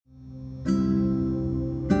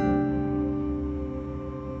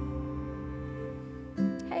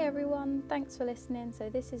everyone, thanks for listening. So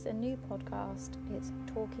this is a new podcast, it's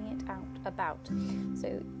Talking It Out About.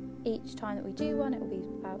 So each time that we do one, it will be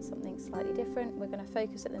about something slightly different. We're going to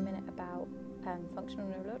focus at the minute about functional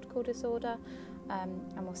neurological disorder, and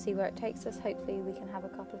we'll see where it takes us. Hopefully we can have a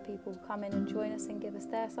couple of people come in and join us and give us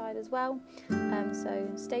their side as well. So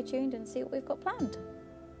stay tuned and see what we've got planned.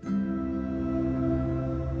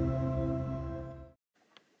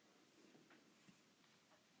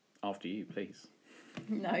 After you, please.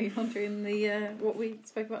 No, you're wondering what we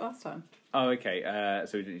spoke about last time. Oh, okay.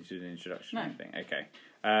 So we didn't need to do an introduction or No. anything. Okay.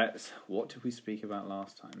 So what did we speak about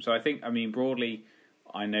last time? So broadly,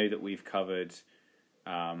 I know that we've covered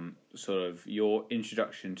sort of your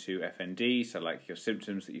introduction to FND, so like your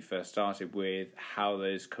symptoms that you first started with, how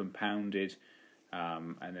those compounded,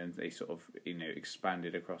 and then they sort of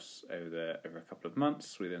expanded across over a couple of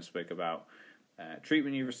months. We then spoke about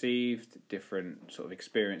treatment you received, different sort of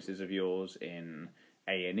experiences of yours in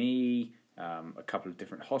A&E, a couple of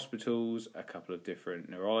different hospitals, a couple of different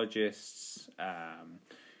neurologists.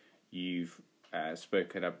 You've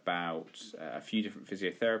spoken about a few different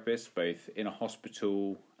physiotherapists, both in a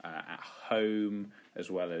hospital, at home, as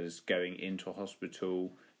well as going into a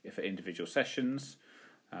hospital for individual sessions,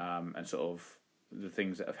 and sort of the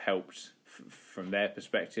things that have helped from their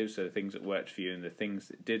perspective, so the things that worked for you and the things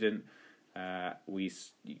that didn't.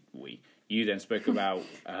 You then spoke about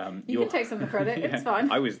you can take some of the credit. Yeah, it's fine.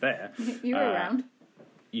 I was there. You were around.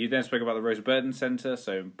 You then spoke about the Rosa Burden Centre,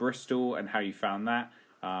 so in Bristol, and how you found that.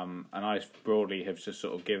 And I broadly have just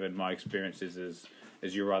sort of given my experiences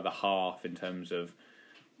as your other half in terms of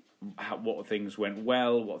what things went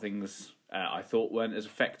well, what things I thought weren't as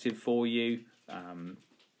effective for you.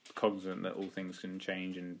 Cognizant that all things can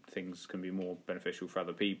change and things can be more beneficial for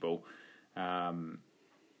other people.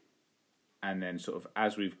 And then sort of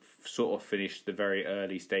as we've sort of finished the very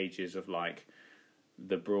early stages of like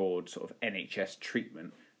the broad sort of NHS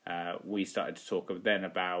treatment, we started to talk then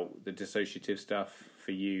about the dissociative stuff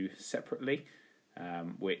for you separately,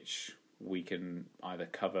 which we can either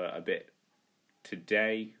cover a bit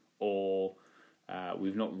today or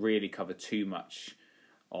we've not really covered too much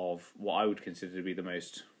of what I would consider to be the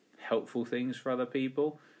most helpful things for other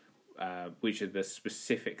people, which are the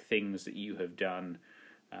specific things that you have done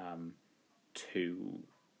to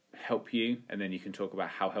help you, and then you can talk about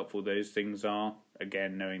how helpful those things are,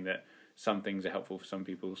 again knowing that some things are helpful for some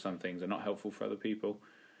people, some things are not helpful for other people.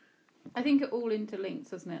 I think it all interlinks,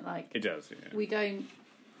 doesn't it? Like it does. Yeah. We don't.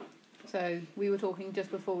 So we were talking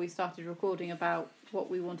just before we started recording about what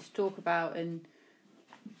we wanted to talk about, and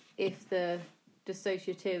if the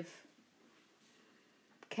dissociative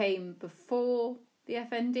came before the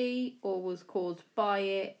FND or was caused by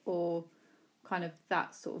it, or kind of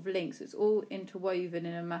that sort of link. So it's all interwoven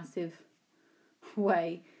in a massive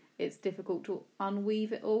way. It's difficult to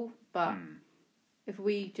unweave it all, but if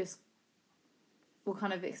we'll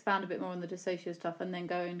kind of expand a bit more on the dissociative stuff and then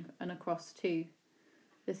go in and across to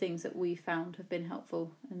the things that we found have been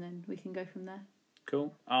helpful, and then we can go from there.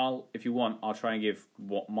 Cool. If you want, I'll try and give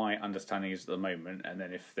what my understanding is at the moment, and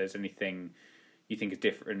then if there's anything you think is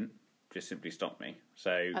different, just simply stop me.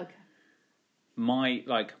 So Okay.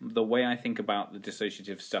 The way I think about the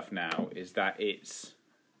dissociative stuff now is that it's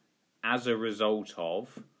as a result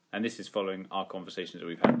of, and this is following our conversations that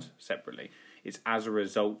we've had separately, it's as a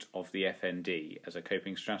result of the FND as a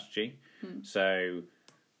coping strategy. So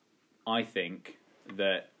I think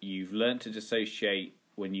that you've learned to dissociate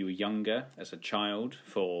when you were younger as a child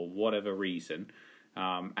for whatever reason,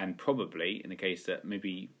 and probably in the case that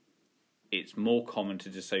maybe it's more common to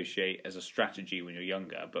dissociate as a strategy when you're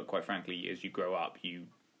younger, but quite frankly, as you grow up, you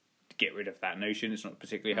get rid of that notion. It's not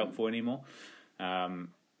particularly helpful anymore, and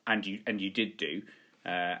you did do,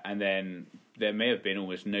 and then there may have been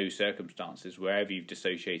almost no circumstances wherever you've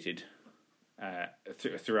dissociated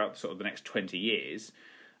throughout sort of the next 20 years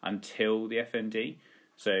until the FND.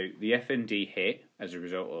 So the FND hit as a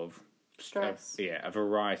result of Stress. A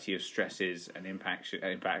variety of stresses and impact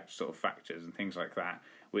sort of factors and things like that,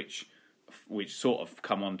 which sort of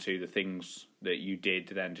come onto the things that you did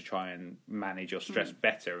then to try and manage your stress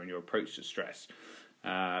better and your approach to stress.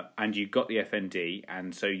 And you got the FND,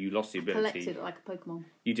 and so you lost the ability. Collected it like a Pokemon.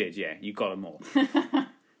 You did, yeah. You got them all.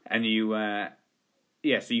 And you,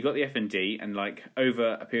 so you got the FND, and like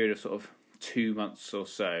over a period of sort of 2 months or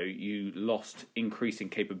so, you lost increasing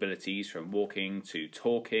capabilities from walking to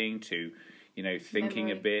talking to, thinking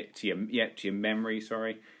memory. A bit, to your memory,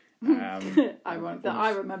 sorry. Ironic that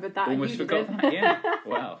I remembered that. Almost and you forgot didn't. that, yeah.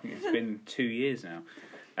 Well, it's been 2 years now.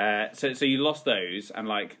 So you lost those, and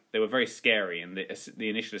like they were very scary, and the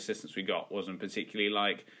initial assistance we got wasn't particularly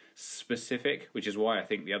like specific, which is why I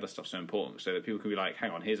think the other stuff's so important, so that people can be like,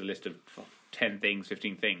 hang on, here's a list of 10 things,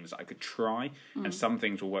 15 things I could try, and some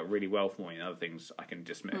things will work really well for me, and other things I can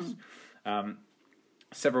dismiss.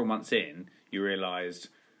 Several months in, you realised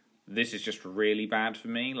this is just really bad for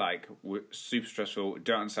me, like we're super stressful,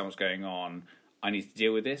 don't understand what's going on, I need to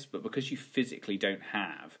deal with this, but because you physically don't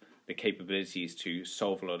have the capabilities to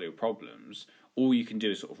solve a lot of your problems, all you can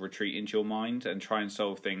do is sort of retreat into your mind and try and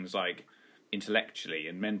solve things like intellectually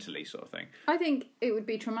and mentally, sort of thing. I think it would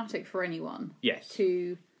be traumatic for anyone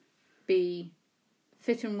to be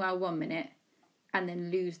fit and well 1 minute and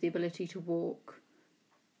then lose the ability to walk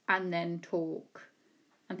and then talk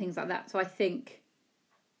and things like that. So I think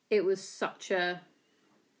it was such a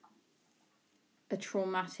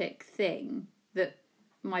traumatic thing that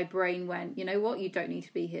my brain went, you know what, you don't need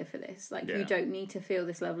to be here for this. Like, you don't need to feel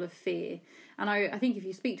this level of fear. And I think if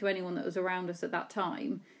you speak to anyone that was around us at that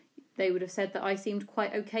time, they would have said that I seemed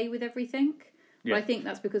quite okay with everything. But I think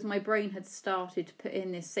that's because my brain had started to put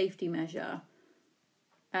in this safety measure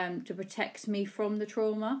to protect me from the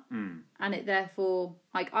trauma. And it therefore,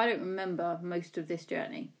 like, I don't remember most of this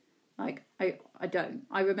journey. Like, I don't.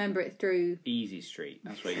 I remember it through... Easy Street,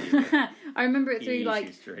 that's where you live. I remember it through, Easy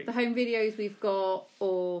like, Street. the home videos we've got,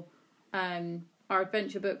 or our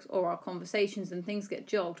adventure books, or our conversations, and things get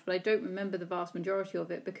jogged, but I don't remember the vast majority of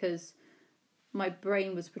it because my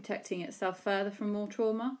brain was protecting itself further from more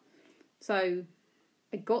trauma. So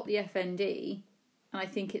I got the FND, and I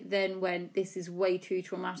think it then went, this is way too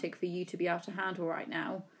traumatic for you to be able to handle right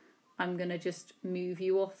now. I'm going to just move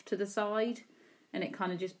you off to the side. And it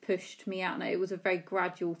kind of just pushed me out. And it was a very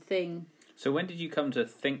gradual thing. So when did you come to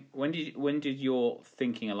think? When did your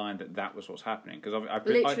thinking align that was what's happening? Because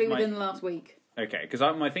literally within the last week. Okay, because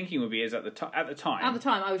my thinking would be at the time. At the time,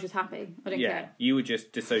 I was just happy. I didn't care. You were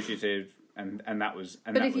just dissociative, and that was.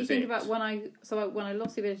 And but that if you was think it. about when I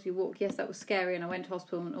lost the ability to walk, yes, that was scary, and I went to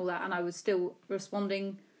hospital and all that, and I was still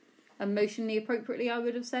responding emotionally appropriately, I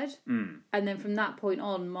would have said. And then from that point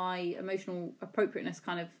on, my emotional appropriateness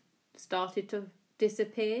kind of started to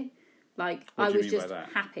disappear. Like, I was just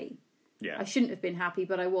happy. Yeah. I shouldn't have been happy,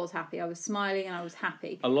 but I was happy. I was smiling and I was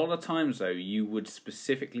happy. A lot of times, though, you would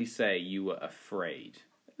specifically say you were afraid.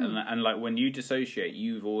 And like, when you dissociate,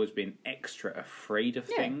 you've always been extra afraid of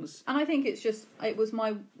things. And I think it was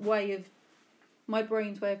my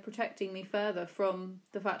brain's way of protecting me further from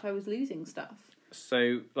the fact I was losing stuff.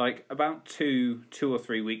 So, like, about two or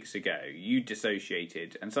 3 weeks ago, you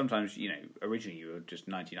dissociated, and sometimes, originally you were just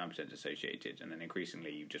 99% dissociated, and then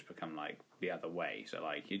increasingly you've just become, like, the other way. So,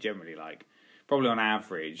 like, you're generally, like, probably on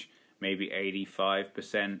average, maybe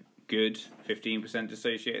 85% good, 15%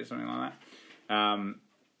 dissociated, something like that.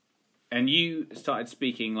 And you started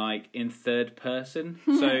speaking, like, in third person,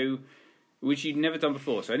 so... which you'd never done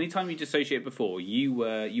before. So anytime you dissociate before, you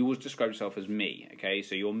always describe yourself as me, okay?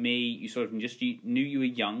 So you're me, you sort of you knew you were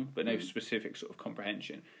young, but no specific sort of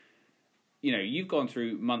comprehension. You've gone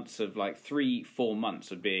through months of, like, 3-4 months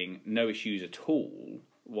of being no issues at all,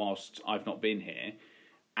 whilst I've not been here.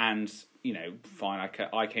 And, fine,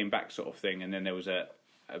 I came back sort of thing, and then there was a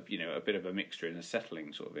bit of a mixture and a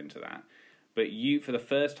settling sort of into that. But you, for the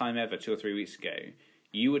first time ever, 2 or 3 weeks ago,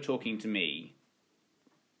 you were talking to me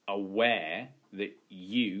aware that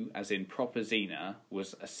you, as in proper Xena,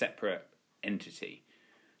 was a separate entity.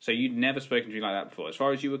 So you'd never spoken to me like that before. As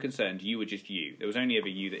far as you were concerned, you were just you. There was only ever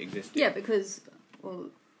you that existed. Yeah, because,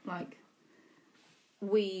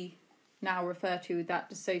 we now refer to that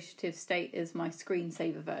dissociative state as my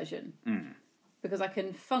screensaver version. Because I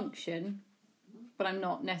can function, but I'm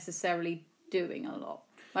not necessarily doing a lot.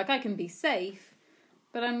 Like, I can be safe,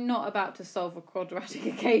 but I'm not about to solve a quadratic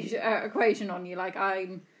equation on you. Like,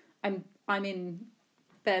 I'm in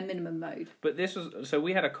bare minimum mode. But so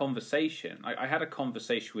we had a conversation. I had a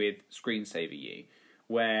conversation with Screensaver You,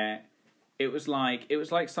 where it was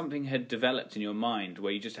like something had developed in your mind,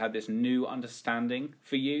 where you just had this new understanding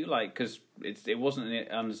for you, like, because it wasn't an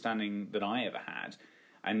understanding that I ever had.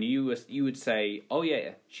 And you would say, oh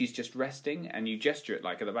yeah, she's just resting, and you gesture it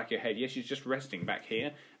like at the back of your head, yes, she's just resting back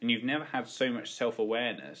here, and you've never had so much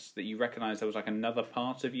self-awareness that you recognise there was like another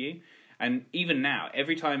part of you. And even now,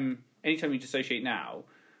 anytime you dissociate now,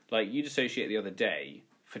 like you dissociated the other day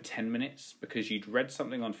for 10 minutes because you'd read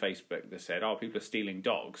something on Facebook that said, oh, people are stealing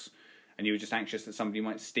dogs, and you were just anxious that somebody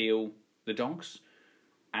might steal the dogs.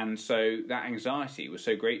 And so that anxiety was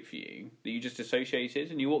so great for you that you just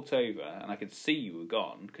dissociated, and you walked over, and I could see you were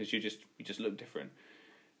gone because you just looked different.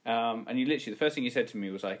 And you literally, the first thing you said to me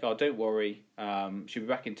was like, "Oh, don't worry, she'll be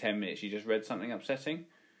back in 10 minutes. She just read something upsetting."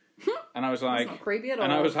 And I was like, That's not creepy at all.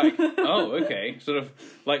 and I was like, oh, okay. Sort of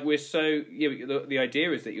like we're so, the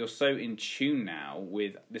idea is that you're so in tune now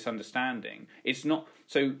with this understanding. It's not,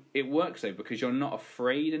 so it works though because you're not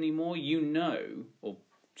afraid anymore. You know, or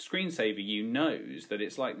Screensaver knows that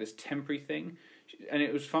it's like this temporary thing. And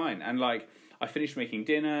it was fine. And like, I finished making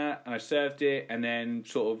dinner and I served it, and then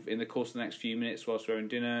sort of in the course of the next few minutes whilst we were having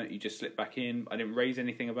dinner, you just slip back in. I didn't raise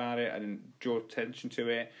anything about it. I didn't draw attention to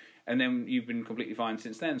it. And then you've been completely fine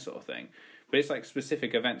since then, sort of thing. But it's like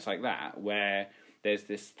specific events like that where there's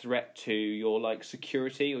this threat to your like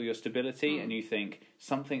security or your stability, and you think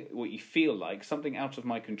what you feel like something out of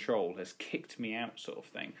my control has kicked me out, sort of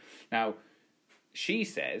thing. Now, she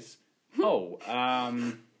says,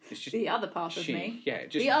 it's just the other part of me. Yeah,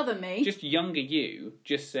 just the other me. Just younger you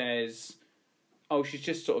just says,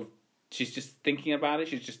 she's just thinking about it.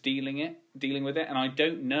 She's just dealing with it. And I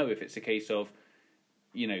don't know if it's a case of,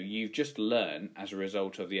 you've just learned as a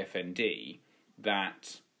result of the FND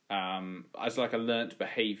that as like a learnt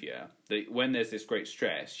behaviour that when there's this great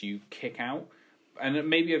stress, you kick out. And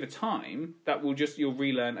maybe over time, you'll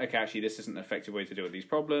relearn, okay, actually, this isn't an effective way to deal with these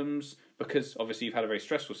problems, because obviously you've had a very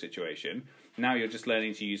stressful situation. Now you're just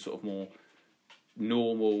learning to use sort of more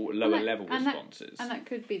normal, lower level responses. And that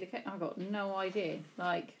could be the case. I've got no idea.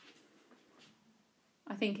 Like,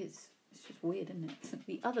 I think it's just weird, isn't it?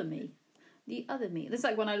 The other me. It's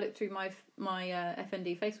like when I looked through my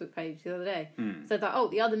FND Facebook page the other day. So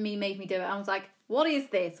that, the other me made me do it. I was like, what is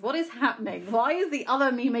this? What is happening? Why is the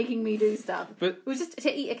other me making me do stuff? But it was just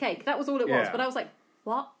to eat a cake. That was all it was. But I was like,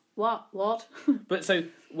 what? But so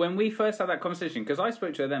when we first had that conversation, because I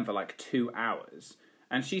spoke to her then for like 2 hours,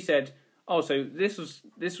 and she said, so this was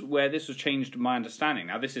changed my understanding.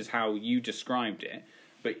 Now this is how you described it.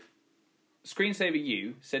 But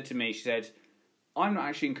Screensaver said to me, she said, I'm not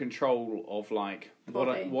actually in control of like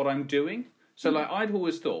what I'm doing. So like I'd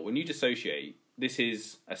always thought when you dissociate, this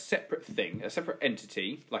is a separate thing, a separate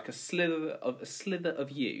entity, like a slither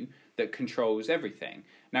of you that controls everything.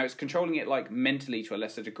 Now it's controlling it like mentally to a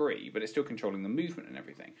lesser degree, but it's still controlling the movement and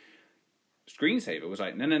everything. Screensaver was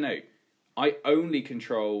like, no. I only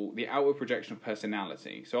control the outward projection of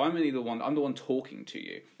personality. So I'm the one talking to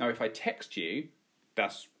you. Now if I text you,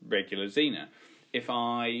 that's regular Xena. If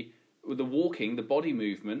the walking, the body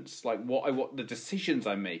movements, like what the decisions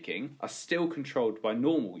I'm making are still controlled by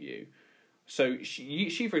normal you. So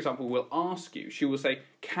she, for example, will ask you. She will say,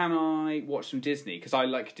 "Can I watch some Disney? Because I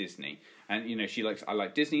like Disney." And I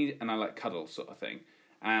like Disney and I like cuddles, sort of thing.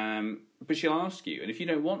 But she'll ask you, and if you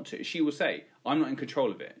don't want to, she will say, "I'm not in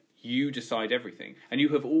control of it. You decide everything." And you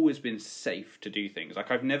have always been safe to do things.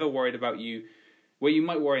 Like I've never worried about you. Where you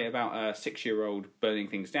might worry about a 6-year-old burning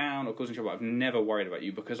things down or causing trouble, I've never worried about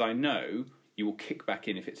you because I know you will kick back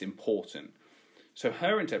in if it's important. So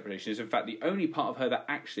her interpretation is, in fact, the only part of her that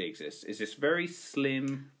actually exists is this very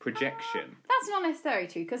slim projection. That's not necessary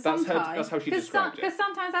too, because sometimes... That's how she described it. Because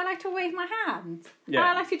sometimes I like to wave my hands. Yeah. And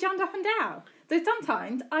I like to jump up and down. So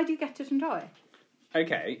sometimes I do get to enjoy.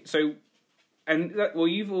 Okay, so...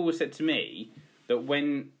 you've always said to me that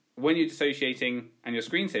when you're dissociating and you're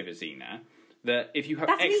Screensaver Xena... that if you have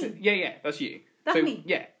that's excess, me. That's you. That's me.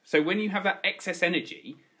 Yeah. So when you have that excess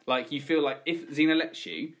energy, like you feel like if Xena lets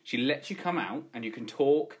you, she lets you come out and you can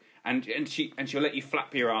talk, and she'll let you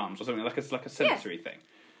flap your arms or something like a sensory thing.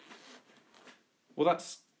 Well,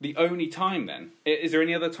 that's the only time then. Is there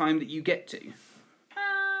any other time that you get to?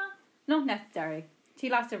 Not necessary. She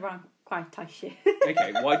likes to run quite tight shit.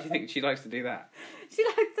 Okay. Why do you think she likes to do that? She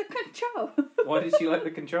likes the control. Why does she like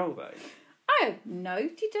the control though? I don't know.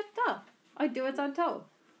 She just does. I do as I'm told.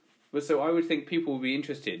 But so I would think people would be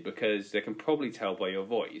interested because they can probably tell by your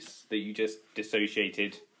voice that you just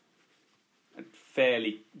dissociated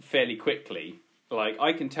fairly quickly. Like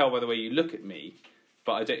I can tell by the way you look at me,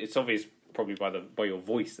 but it's obvious probably by your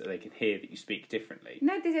voice that they can hear that you speak differently.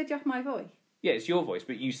 No, this is just my voice. Yeah, it's your voice,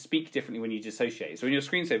 but you speak differently when you dissociate. So when you're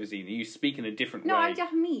Screensaver Xena, you speak in a different way. No, I'm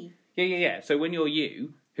just me. Yeah. So when you're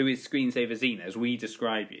you, who is Screensaver Xena, as we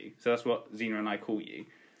describe you, so that's what Xena and I call you,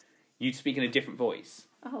 you'd speak in a different voice.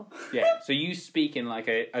 Oh. Yeah, so you speak in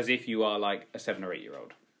as if you are like a 7 or 8 year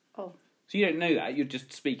old. Oh. So you don't know that, you're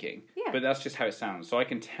just speaking. Yeah. But that's just how it sounds. So I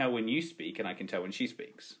can tell when you speak and I can tell when she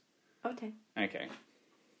speaks. Okay.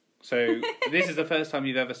 So this is the first time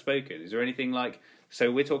you've ever spoken. Is there anything so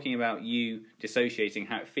we're talking about you dissociating,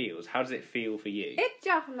 how it feels. How does it feel for you? It's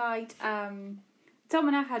just like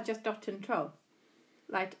someone else had just got control.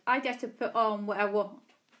 Like I get to put on what I want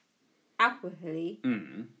outwardly,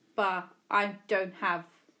 but I don't have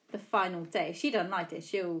the final say. If she doesn't like it,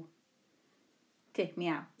 she'll take me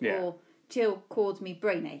out. Yeah. Or she'll cause me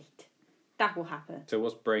brain ache. That will happen. So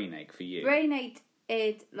what's brain ache for you? Brain ache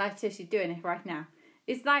it like so she's doing it right now.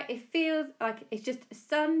 It's like it feels like it's just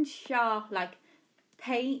sun-sharp like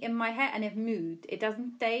pain in my head, and it moves. It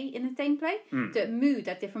doesn't stay in the same place, so it moves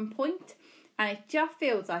at different points, and it just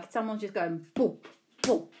feels like someone's just going boop,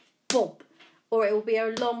 boop, boop, or it will be a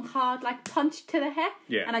long, hard like punch to the head,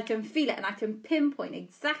 and I can feel it, and I can pinpoint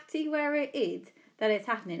exactly where it is that it's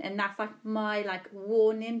happening, and that's like my like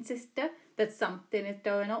warning sister that something is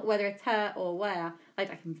going on, whether it's her or where.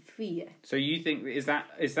 Like I can feel it. So you think is that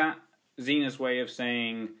Xena's way of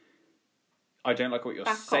saying, I don't like what you're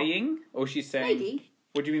saying, or she's saying, maybe.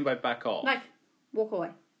 What do you mean by back off? Like walk away.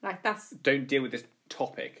 Like that's don't deal with this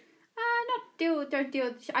topic. Don't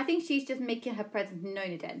deal. I think she's just making her presence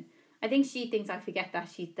known again. I think she thinks I forget that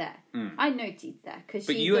she's there. I know she's there because.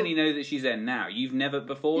 But you only know that she's there now. You've never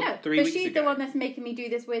before. No, 3 weeks ago. but she's the one that's making me do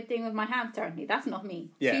this weird thing with my hands. Currently, that's not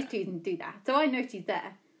me. Yeah. She's choosing to do that, so I know she's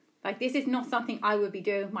there. Like this is not something I would be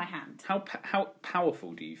doing with my hand. How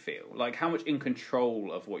powerful do you feel? Like how much in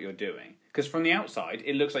control of what you're doing? Because from the outside,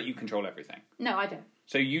 it looks like you control everything. No, I don't.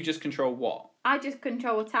 So you just control what? I just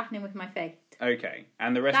control what's happening with my face. Okay,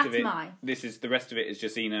 and the rest of it. The rest of it is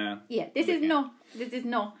just Xena. Yeah, this is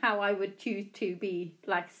not how I would choose to be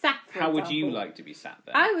like sat. How would you like to be sat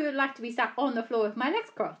there? I would like to be sat on the floor with my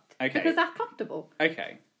legs crossed. Okay. Because that's comfortable.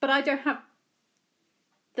 Okay. But I don't have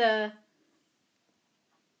the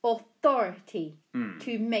authority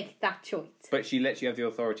to make that choice. But she lets you have the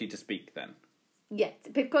authority to speak then? Yes,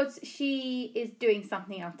 because she is doing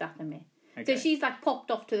something else after me. Okay. So she's like popped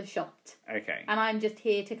off to the shop. Okay. And I'm just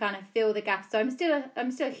here to kind of fill the gap. So I'm still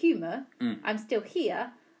a humour. I'm still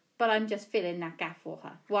here, but I'm just filling that gap for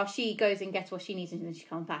her while she goes and gets what she needs and then she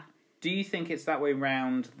comes back. Do you think it's that way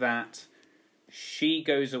round, that she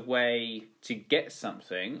goes away to get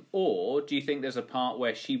something, or do you think there's a part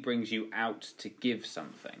where she brings you out to give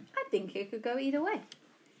something? I think it could go either way.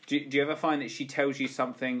 Do you ever find that she tells you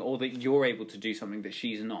something, or that you're able to do something that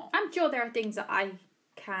she's not? I'm sure there are things that I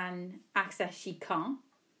can access she can't,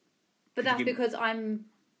 but that's because I'm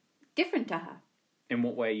different to her. In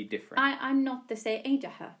what way are you different? I'm not the same age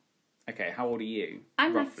as her. Okay, how old are you?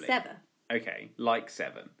 I'm roughly? like 7. Okay, like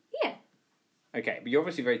 7. Yeah. Okay, but you're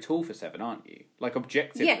obviously very tall for 7, aren't you? Like,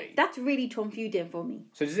 objectively. Yeah, that's really confusing for me.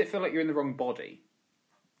 So does it feel like you're in the wrong body?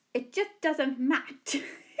 It just doesn't match.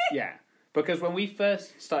 Yeah, because when we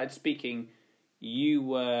first started speaking, you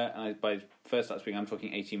were, by first started speaking, I'm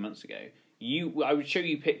talking 18 months ago, I would show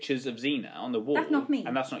you pictures of Xena on the wall. That's not me.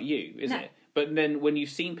 And that's not you, is No. it? But then when you've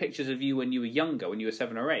seen pictures of you when you were younger, when you were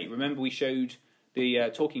 7 or 8, remember we showed the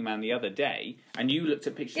Talking Man the other day, and you looked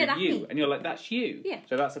at pictures of you, me. and you're like, that's you. Yeah.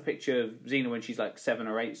 So that's a picture of Xena when she's like 7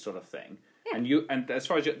 or 8 sort of thing. Yeah. And as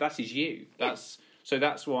far as that is you. So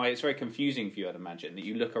that's why it's very confusing for you, I'd imagine, that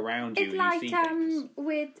you look around you it's and like, you see things.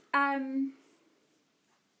 with,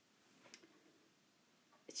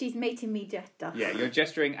 she's making me gesture. Yeah, you're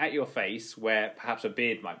gesturing at your face where perhaps a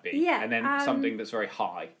beard might be. Yeah, and then something that's very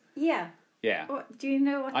high. Yeah. Yeah. What, do you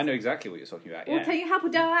know what? I know exactly what you're talking about, yeah. We'll tell you how to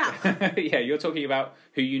do that. Yeah, you're talking about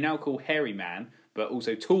who you now call Hairy Man, but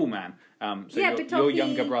also Tall Man. So Yeah, your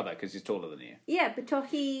younger brother, because he's taller than you. Yeah, but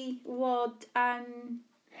he would,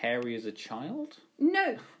 Hairy as a child?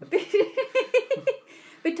 No. But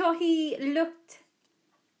he looked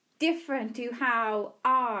different to how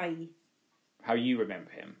you remember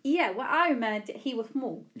him. Yeah, well, I remember he was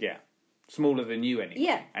small. Yeah. Smaller than you anyway.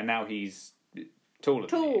 Yeah. And now he's taller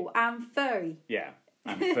than you. Tall and furry. Yeah,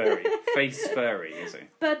 and furry. Face furry, is he?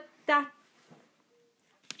 But that's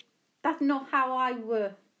not how I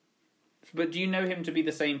were. But do you know him to be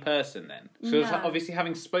the same person then? So No. it's obviously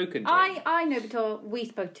having spoken to him. I know because we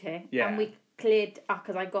spoke to him. Yeah. And we cleared up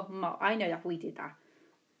because I got I know that we did that.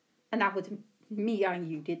 And that was me and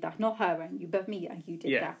you did that. Not her and you, but me and you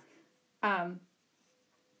did that.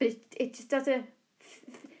 But it just doesn't...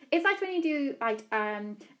 It's like when you do like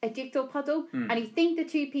a jigsaw puzzle and you think the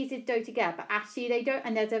two pieces go together, but actually they don't,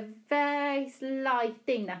 and there's a very slight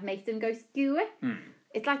thing that makes them go skewer.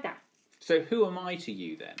 It's like that. So who am I to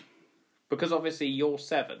you then? Because obviously you're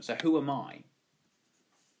 7, so who am I?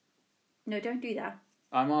 No, don't do that.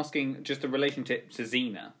 I'm asking just a relationship to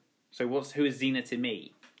Xena. So who is Xena to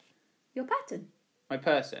me? Your pattern. My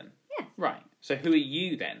person? Yeah. Right. So who are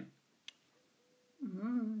you then?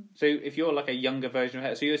 So if you're like a younger version of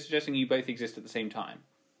her, so you're suggesting you both exist at the same time.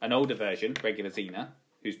 An older version, regular Xena,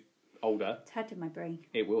 who's older. It's hurting my brain.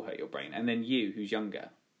 It will hurt your brain. And then you, who's younger.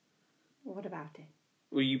 What about it?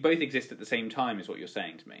 Well, you both exist at the same time is what you're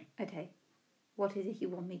saying to me. Okay. What is it you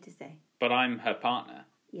want me to say? But I'm her partner.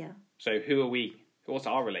 Yeah. So who are we? What's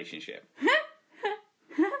our relationship?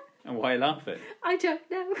 And why laugh at? I don't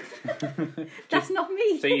know. That's not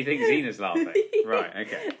me. So you think Xena's laughing? Right,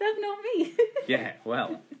 okay. That's not me. Yeah,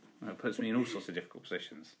 well, that puts me in all sorts of difficult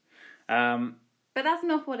positions. But that's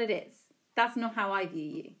not what it is. That's not how I view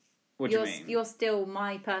you. What do you mean? You're still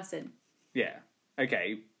my person. Yeah.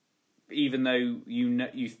 Okay. Even though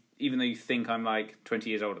even though you think I'm like 20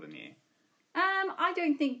 years older than you. I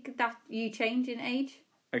don't think that you change in age.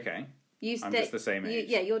 Okay. I'm just the same age.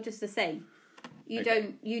 You're just the same. You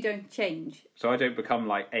don't change. So I don't become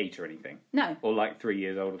like 8 or anything. No. Or like 3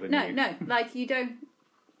 years older than you. No. Like you don't.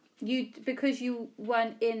 Because you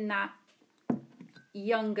weren't in that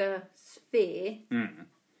younger sphere.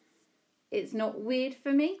 It's not weird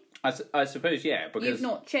for me. I suppose, yeah, because You've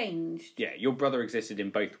not changed. yeah, your brother existed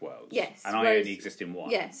in both worlds. Yes, and I whereas- only exist in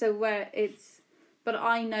one. Yeah, so but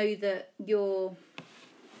I know that you're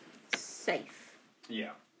safe.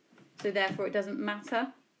 Yeah. So therefore it doesn't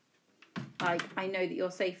matter. Like, I know that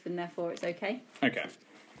you're safe and therefore it's okay. Okay.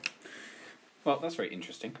 Well, that's very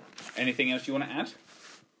interesting. Anything else you want to add?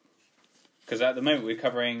 Because at the moment we're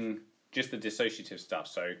covering just the dissociative stuff,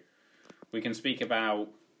 so we can speak about.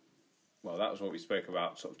 Well, that was what we spoke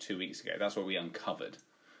about sort of 2 weeks ago. That's what we uncovered.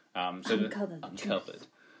 Uncovered.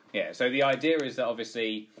 Yeah. So the idea is that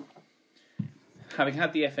obviously, having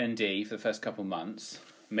had the FND for the first couple of months,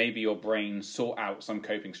 maybe your brain sought out some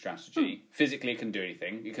coping strategy. Physically, it can do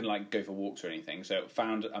anything. You can like go for walks or anything. So it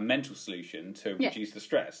found a mental solution to reduce the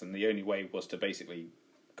stress, and the only way was to basically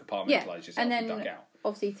compartmentalise yourself and duck out.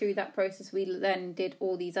 Obviously through that process we then did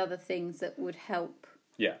all these other things that would help.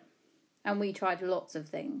 Yeah. And we tried lots of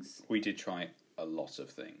things. We did try a lot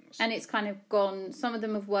of things. And it's kind of gone, some of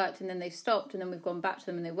them have worked and then they've stopped and then we've gone back to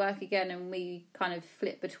them and they work again, and we kind of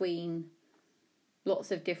flip between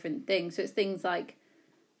lots of different things. So it's things like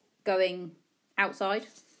going outside.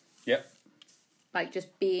 Yep. Like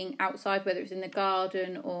just being outside, whether it's in the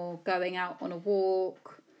garden or going out on a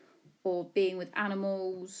walk or being with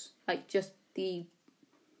animals. Like just the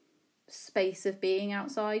space of being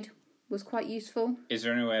outside was quite useful. Is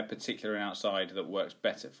there anywhere particular outside that works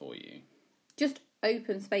better for you? Just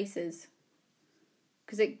open spaces.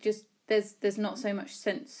 Because it just, there's not so much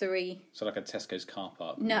sensory. So like a Tesco's car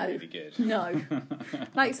park would No. be really good. No.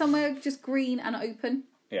 Like somewhere just green and open.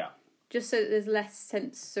 Yeah. Just so that there's less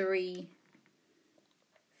sensory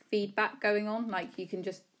feedback going on. Like you can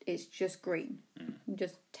just, it's just green.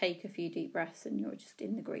 Just take a few deep breaths and you're just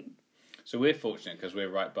in the green. So we're fortunate because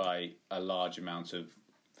we're right by a large amount of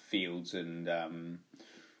fields and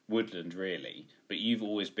woodland, really. But you've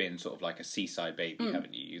always been sort of like a seaside baby,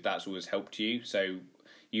 haven't you? That's always helped you. So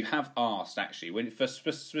you have asked, actually,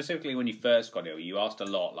 specifically when you first got ill, you asked a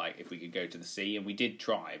lot, like, if we could go to the sea. And we did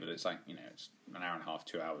try, but it's like, it's an hour and a half,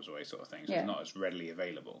 2 hours away sort of thing. So it's not as readily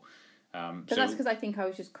available. But that's because I think I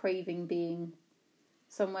was just craving being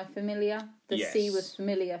somewhere familiar. The Yes. sea was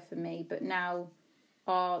familiar for me, but now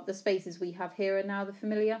the spaces we have here are now the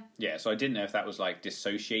familiar. Yeah, so I didn't know if that was like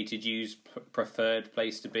dissociated you's preferred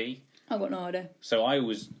place to be. I've got no idea. So I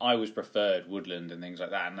was preferred woodland and things like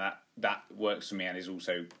that, and that works for me and is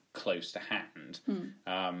also close to hand.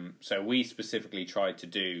 So we specifically tried to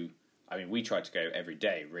do. I mean, we tried to go every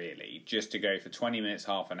day, really, just to go for 20 minutes,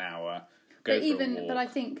 half an hour. Go for a walk. But I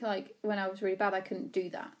think like when I was really bad, I couldn't do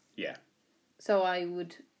that. Yeah. So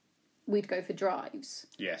we'd go for drives.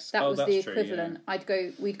 Yes. That was the that's equivalent. True, yeah.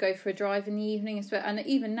 We'd go for a drive in the evening, and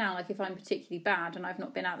even now, like if I'm particularly bad and I've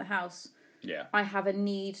not been out of the house, Yeah. I have a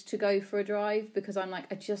need to go for a drive because I'm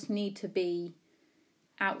like, I just need to be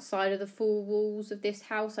outside of the four walls of this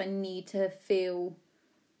house. I need to feel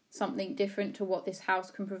something different to what this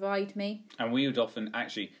house can provide me. And we would often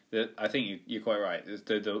actually. I think you're quite right.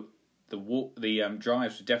 The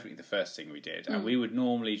drives were definitely the first thing we did, and we would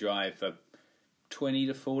normally drive for 20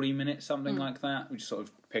 to 40 minutes, something like that. We just sort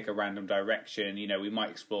of pick a random direction. We might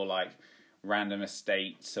explore like random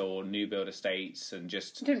estates or new build estates and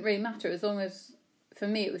just. It didn't really matter as long as, for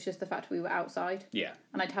me, it was just the fact we were outside. Yeah.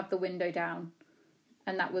 And I'd have the window down,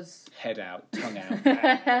 and that was. Head out, tongue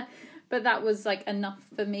out. But that was like enough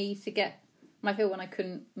for me to get. I feel when I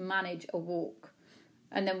couldn't manage a walk,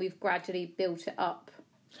 and then we've gradually built it up.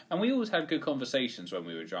 And we always had good conversations when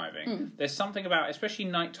we were driving. There's something about, especially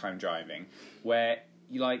nighttime driving, where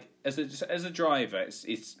you like as a driver,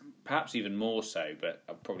 it's perhaps even more so. But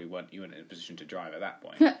I probably weren't in a position to drive at that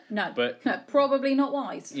point. No, but probably not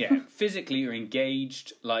wise. Yeah, physically you're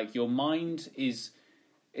engaged. Like your mind is,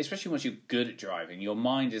 especially once you're good at driving, your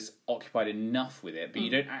mind is occupied enough with it, but you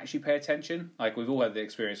don't actually pay attention. Like we've all had the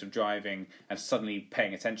experience of driving and suddenly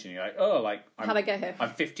paying attention. You're like, oh, like how'd I get here?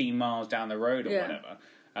 I'm 15 miles down the road or whatever.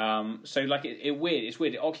 So like it's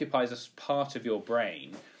weird. It occupies a part of your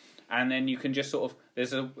brain, And then you can just sort of,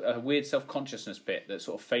 there's a weird self-consciousness bit that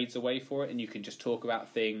sort of fades away for it, and you can just talk about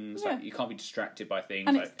things. Yeah. Like, you can't be distracted by things.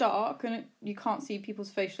 And like, it's dark, and you can't see people's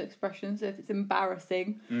facial expressions if it's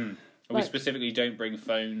embarrassing. And we specifically don't bring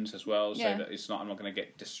phones as well, so that it's not, I'm not going to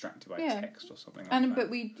get distracted by text or something like that. But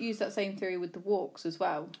we use that same theory with the walks as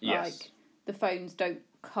well. Yes. Like, the phones don't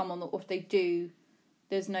come on, or if they do,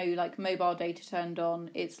 there's no like mobile data turned on.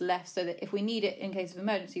 It's left so that if we need it in case of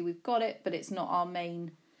emergency, we've got it, but it's not our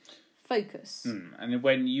main focus. And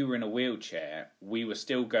when you were in a wheelchair, we were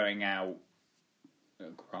still going out.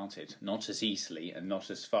 Granted, not as easily and not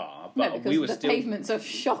as far, but No, because we were the still. pavements are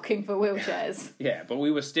shocking for wheelchairs. Yeah, but we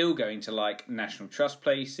were still going to like National Trust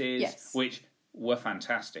places, Yes. which were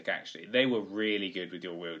fantastic. Actually, they were really good with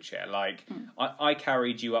your wheelchair. Like, I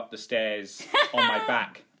carried you up the stairs on my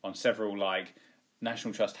back on several like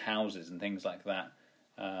National Trust houses and things like that.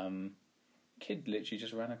 Kid literally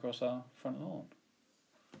just ran across our front lawn.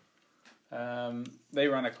 They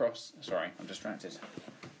ran across. Sorry, I'm distracted.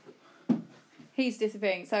 He's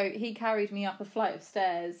disappearing. So he carried me up a flight of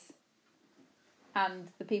stairs, and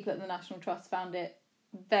the people at the National Trust found it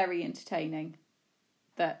very entertaining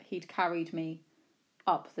that he'd carried me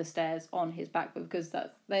up the stairs on his back, because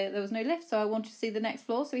there was no lift, so I wanted to see the next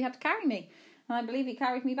floor, so he had to carry me. And I believe he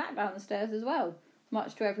carried me back down the stairs as well,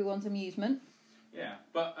 much to everyone's amusement. Yeah,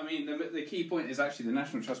 but I mean, the key point is actually the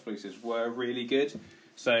National Trust places were really good.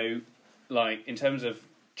 So, like, in terms of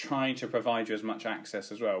trying to provide you as much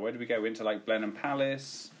access as well, where did we go? We went to, like, Blenheim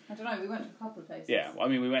Palace. I don't know, we went to a couple of places. Yeah, well, I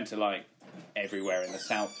mean, we went to, like, everywhere in the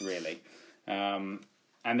south, really.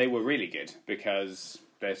 And they were really good because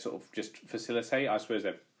they sort of just facilitate. I suppose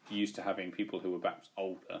they're used to having people who were perhaps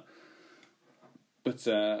older. But,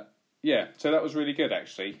 yeah, so that was really good,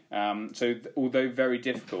 actually. Although very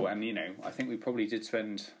difficult, and, you know, I think we probably did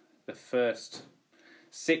spend the first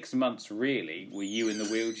 6 months, really, were you in the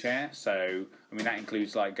wheelchair. So, I mean, that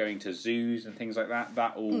includes, like, going to zoos and things like that.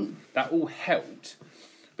 That all helped,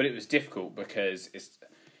 but it was difficult because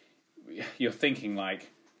you're thinking, like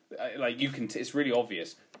you can. It's really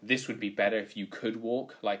obvious. This would be better if you could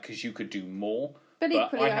walk, like, because you could do more. But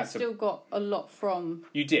equally, I still got a lot from.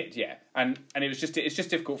 You did, yeah, and it was just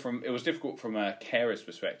difficult from a carer's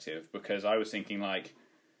perspective, because I was thinking, like,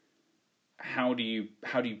 how do you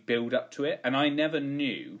build up to it? And I never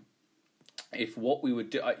knew if what we would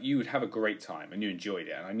do. You would have a great time and you enjoyed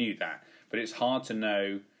it, and I knew that. But it's hard to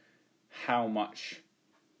know how much.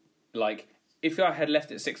 Like, if I had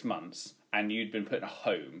left it 6 months and you'd been put in a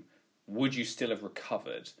home, would you still have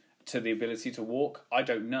recovered to the ability to walk? I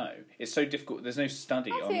don't know. It's so difficult. There's no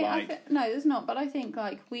study on, like... No, there's not. But I think,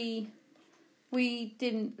 like, we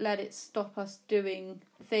didn't let it stop us doing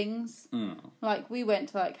things. Like, we went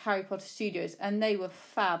to, like, Harry Potter Studios, and they were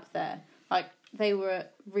fab there. Like, they were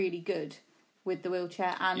really good with the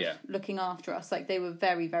wheelchair and looking after us. Like, they were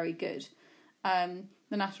very, very good. The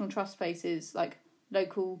National Trust places, like,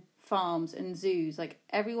 local farms and zoos, like,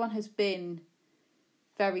 everyone has been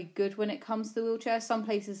very good when it comes to the wheelchair. Some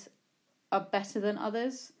places are better than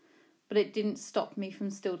others, but it didn't stop me from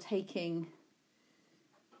still taking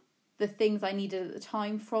the things I needed at the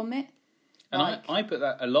time from it. And like, I put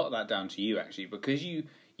a lot of that down to you, actually, because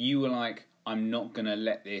you were like, I'm not going to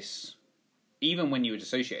let this... Even when you were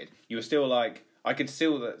dissociated, you were still like... I could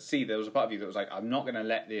still see there was a part of you that was like, I'm not going to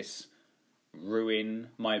let this ruin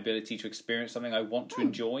my ability to experience something I want to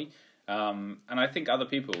enjoy. And I think other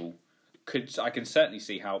people could... I can certainly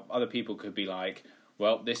see how other people could be like,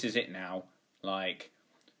 well, this is it now. Like...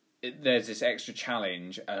 there's this extra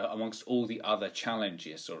challenge amongst all the other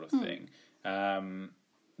challenges, sort of thing,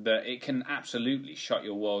 that it can absolutely shut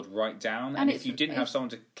your world right down. And if you didn't have someone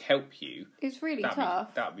to help you, it's really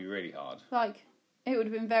tough. That would be really hard. Like, it would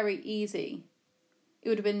have been very easy. It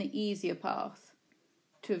would have been the easier path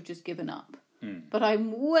to have just given up. But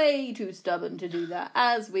I'm way too stubborn to do that,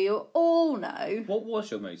 as we all know. What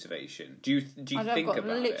was your motivation? Do you think about it? I've got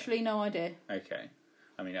literally no idea. Okay.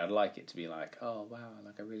 I mean, I'd like it to be like, oh, wow,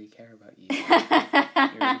 like, I really care about you.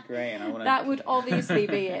 You're really great, and I want to... That would obviously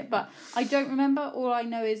be it, but I don't remember. All I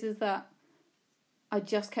know is that I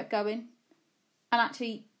just kept going. And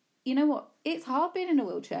actually, you know what? It's hard being in a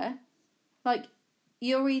wheelchair. Like,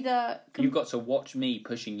 you're either... You've got to watch me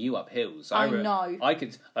pushing you up hills. I know. I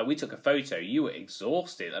could... Like, we took a photo. You were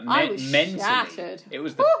exhausted. I was mentally. Shattered. It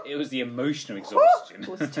was the emotional exhaustion. It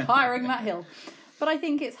was tiring, that hill. But I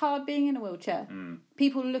think it's hard being in a wheelchair.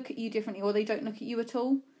 People look at you differently, or they don't look at you at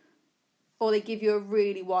all. Or they give you a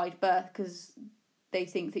really wide berth because they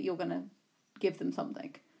think that you're going to give them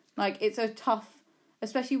something. Like, it's a tough...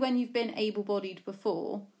 Especially when you've been able-bodied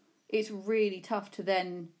before, it's really tough to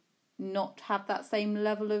then not have that same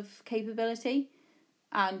level of capability.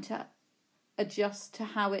 and to adjust to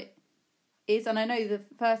how it is. And I know the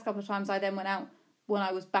first couple of times I then went out, when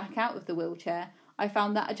I was back out of the wheelchair, I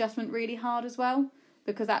found that adjustment really hard as well,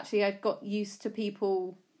 because actually I'd got used to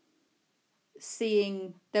people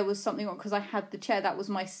seeing there was something wrong, because I had the chair, that was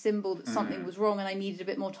my symbol that something was wrong and I needed a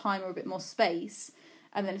bit more time or a bit more space.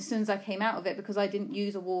 And then as soon as I came out of it, because I didn't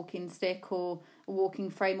use a walking stick or a walking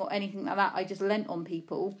frame or anything like that, I just leant on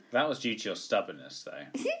people. That was due to your stubbornness,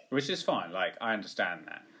 though, which is fine. Like, I understand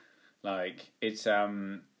that. Like,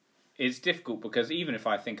 it's difficult, because even if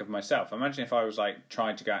I think of myself, imagine if I was like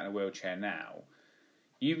trying to go out in a wheelchair now,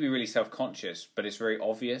 you'd be really self-conscious, but it's very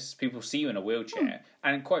obvious. People see you in a wheelchair,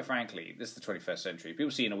 and quite frankly, this is the 21st century.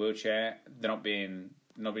 People see you in a wheelchair, they're not being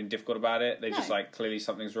difficult about it. They're just like, clearly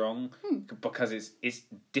something's wrong, because it's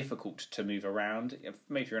difficult to move around.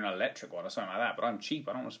 Maybe if you're in an electric one or something like that, but I'm cheap.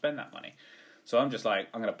 I don't want to spend that money. So I'm just like,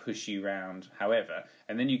 I'm going to push you around however.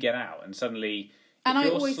 And then you get out, and suddenly, if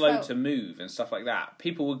you're slow to move and stuff like that,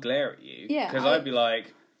 people would glare at you. Yeah. Because I'd be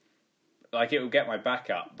like, it would get my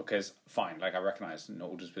back up, because, fine, like, I recognise not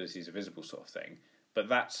all disabilities are visible sort of thing, but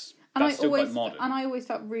that's still quite modern. And I always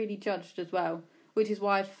felt really judged as well, which is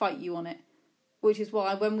why I'd fight you on it. Which is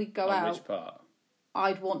why when we go out... Which part?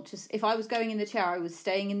 I'd want to... If I was going in the chair, I was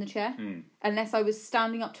staying in the chair. Unless I was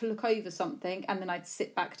standing up to look over something, and then I'd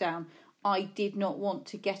sit back down. I did not want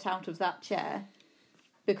to get out of that chair,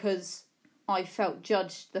 because I felt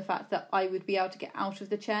judged the fact that I would be able to get out of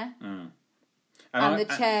the chair. And the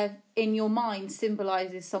chair, in your mind,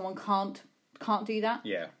 symbolises someone can't do that.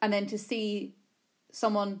 Yeah. And then to see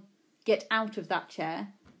someone get out of that chair,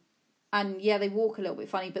 and they walk a little bit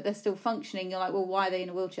funny, but they're still functioning. You're like, well, why are they in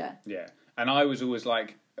a wheelchair? Yeah. And I was always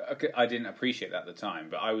like, I didn't appreciate that at the time,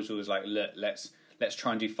 but I was always like, look, let's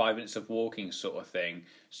try and do 5 minutes of walking sort of thing,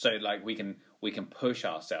 so like we can push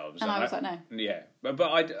ourselves. And I was like, no. Yeah. But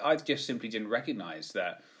I just simply didn't recognise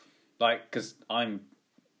that, like, because I'm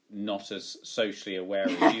not as socially aware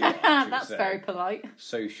as you are. That's very polite.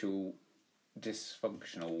 Social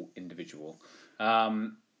dysfunctional individual.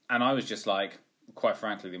 And I was just like, quite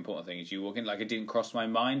frankly, the important thing is you walking. Like, it didn't cross my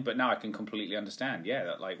mind, but now I can completely understand.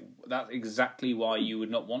 Yeah, that's exactly why you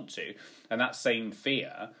would not want to. And that same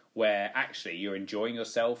fear, where actually you're enjoying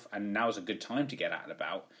yourself, and now's a good time to get out and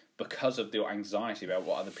about, because of your anxiety about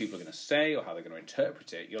what other people are going to say or how they're going to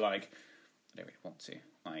interpret it. You're like, I don't really want to.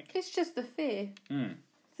 Like, it's just the fear.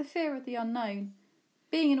 The fear of the unknown.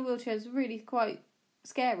 Being in a wheelchair is really quite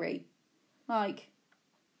scary. Like,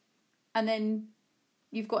 and then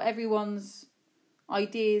you've got everyone's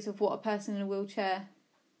ideas of what a person in a wheelchair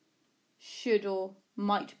should or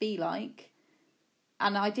might be like.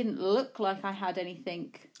 And I didn't look like I had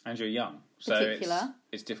anything. And you're young, so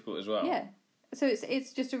it's difficult as well. Yeah. So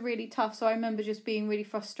it's just a really tough. So I remember just being really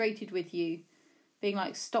frustrated with you, being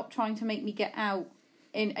like, stop trying to make me get out.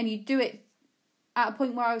 And you do it at a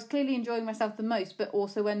point where I was clearly enjoying myself the most, but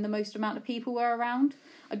also when the most amount of people were around.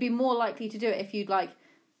 I'd be more likely to do it if you'd like,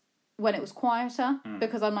 when it was quieter,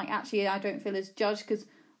 because I'm like, actually, I don't feel as judged, because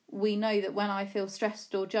we know that when I feel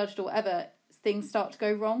stressed or judged or whatever, things start to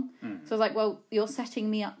go wrong. So I was like, well, you're setting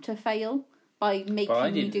me up to fail by making me do that. Well,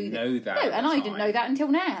 I didn't know that. No, and I didn't know that until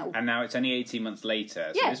now. And now it's only 18 months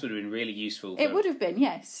later, so this would have been really useful. It would have been,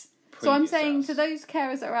 yes. So I'm saying to those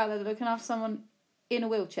carers that are out there that are looking after someone in a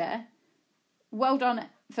wheelchair, well done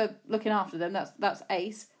for looking after them. That's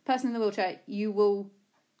ace. Person in the wheelchair, you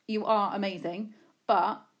are amazing.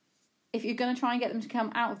 But if you're going to try and get them to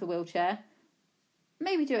come out of the wheelchair,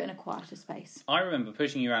 maybe do it in a quieter space. I remember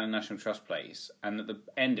pushing you around a National Trust place, and at the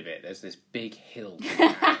end of it, there's this big hill.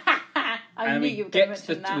 I knew you were going to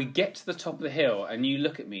mention that. We get to the top of the hill, and you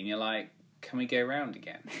look at me, and you're like, can we go around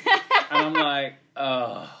again? And I'm like,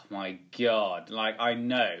 oh my God. Like, I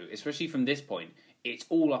know, especially from this point, it's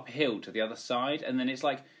all uphill to the other side, and then it's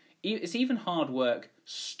like, it's even hard work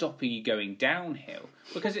stopping you going downhill,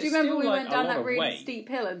 because it's still like a lot of weight. Do you remember we went down that really steep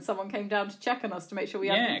hill and someone came down to check on us to make sure we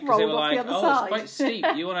hadn't rolled off like, the other side? It's quite steep.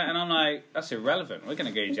 You want to? And I'm like, that's irrelevant. We're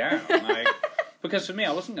going to go down. Like, because for me,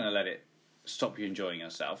 I wasn't going to let it stop you enjoying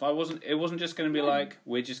yourself. It wasn't just going to be like,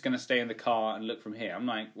 we're just going to stay in the car and look from here. I'm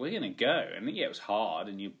like, we're going to go. And yeah, it was hard,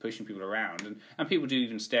 and you're pushing people around, and people do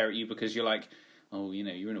even stare at you because you're like, oh, you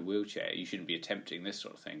know, you're in a wheelchair. You shouldn't be attempting this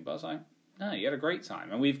sort of thing. But I was like, no, you had a great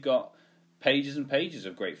time, and we've got pages and pages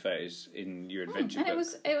of great photos in your adventure book. And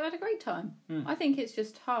it had a great time. I think it's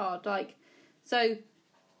just hard. Like, so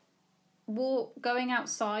going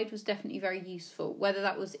outside was definitely very useful, whether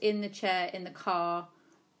that was in the chair, in the car,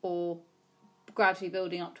 or gradually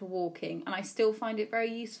building up to walking. And I still find it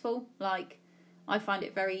very useful. Like, I find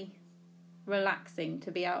it very relaxing to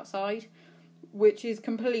be outside. which is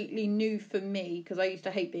completely new for me because I used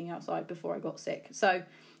to hate being outside before I got sick. So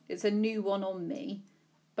it's a new one on me.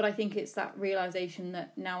 But I think it's that realisation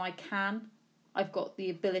that now I've got the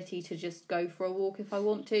ability to just go for a walk if I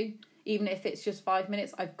want to. Even if it's just 5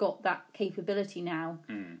 minutes, I've got that capability now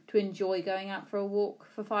to enjoy going out for a walk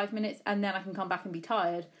for 5 minutes, and then I can come back and be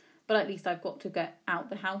tired. But at least I've got to get out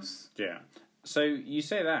the house. Yeah. So you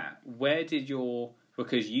say that. Where did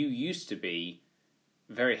because you used to be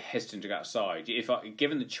very hesitant to go outside.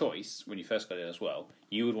 Given the choice, when you first got in as well,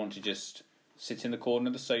 you would want to just sit in the corner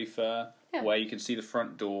of the sofa where you can see the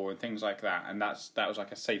front door and things like that, and that was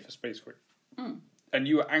like a safer space for you. And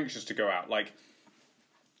you were anxious to go out. Like,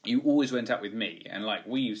 you always went out with me, and like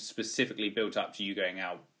we specifically built up to you going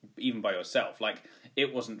out even by yourself. Like,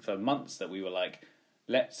 it wasn't for months that we were like,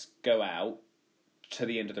 let's go out to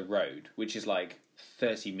the end of the road, which is like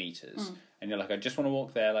 30 metres. And you're like, I just want to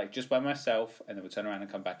walk there, like, just by myself, and then we'll turn around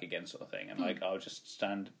and come back again, sort of thing. And like, I'll just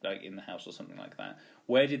stand like in the house or something like that.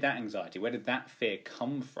 Where did that anxiety, where did that fear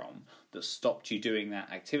come from that stopped you doing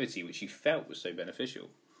that activity, which you felt was so beneficial?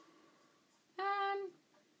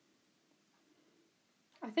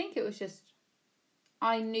 I think it was just,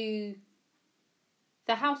 I knew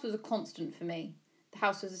the house was a constant for me. The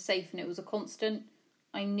house was a safe and it was a constant.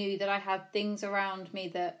 I knew that I had things around me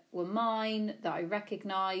that were mine, that I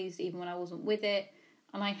recognised even when I wasn't with it.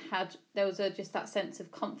 And there was just that sense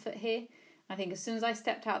of comfort here. I think as soon as I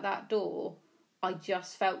stepped out that door, I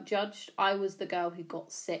just felt judged. I was the girl who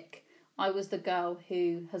got sick. I was the girl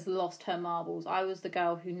who has lost her marbles. I was the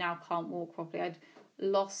girl who now can't walk properly. I'd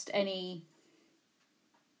lost any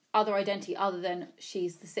other identity other than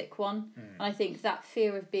she's the sick one. And I think that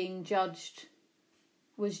fear of being judged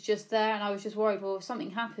was just there, and I was just worried, well, if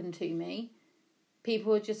something happened to me,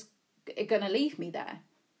 people are just going to leave me there.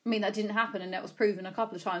 I mean, that didn't happen, and that was proven a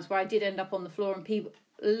couple of times where I did end up on the floor and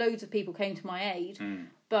loads of people came to my aid.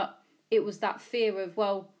 But it was that fear of,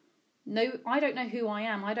 well, no, I don't know who I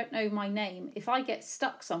am. I don't know my name. If I get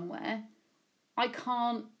stuck somewhere, I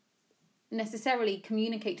can't necessarily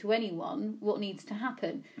communicate to anyone what needs to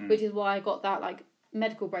happen, which is why I got that like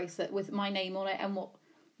medical bracelet with my name on it and what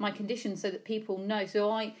my condition, so that people know.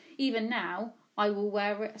 So even now I will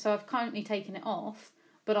wear it. So I've currently taken it off,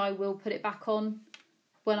 but I will put it back on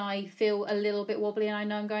when I feel a little bit wobbly and I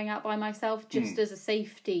know I'm going out by myself, just as a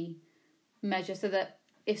safety measure, so that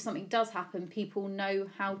if something does happen, people know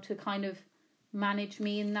how to kind of manage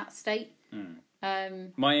me in that state.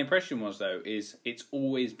 My impression was, though, is it's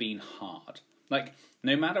always been hard. Like,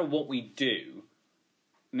 no matter what we do,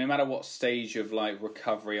 no matter what stage of like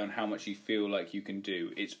recovery on how much you feel like you can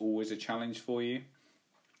do, it's always a challenge for you.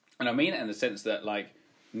 And I mean it in the sense that, like,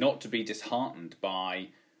 not to be disheartened by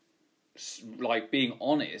like being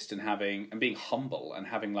honest and being humble and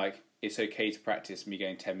having like, it's okay to practice me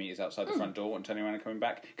going 10 metres outside the front door and turning around and coming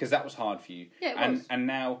back, because that was hard for you. Yeah, it was. And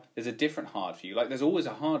now there's a different hard for you. Like, there's always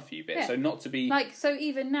a hard for you bit. Yeah. So not to be like, so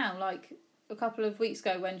even now, like a couple of weeks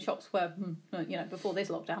ago when shops were, before this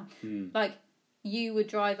lockdown, like, you would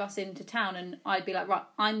drive us into town and I'd be like, right,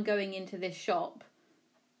 I'm going into this shop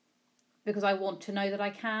because I want to know that I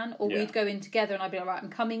can. Or we'd go in together and I'd be like, right, I'm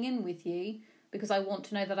coming in with you because I want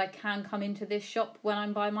to know that I can come into this shop when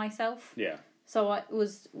I'm by myself. Yeah. So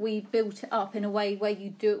we built it up in a way where you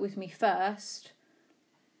do it with me first,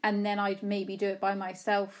 and then I'd maybe do it by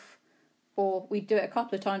myself, or we'd do it a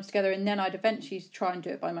couple of times together, and then I'd eventually try and do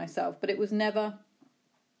it by myself. But it was never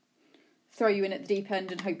throw you in at the deep end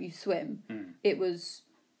and hope you swim. It was,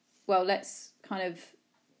 well, let's kind of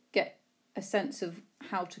get a sense of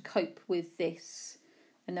how to cope with this,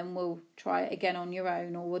 and then we'll try it again on your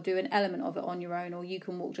own, or we'll do an element of it on your own, or you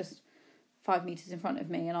can walk just 5 metres in front of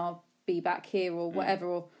me and I'll be back here, or whatever.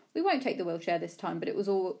 Or we won't take the wheelchair this time, but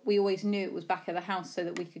we always knew it was back at the house so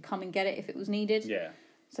that we could come and get it if it was needed. Yeah.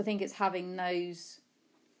 So I think it's having those.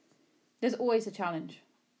 There's always a challenge.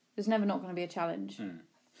 There's never not going to be a challenge.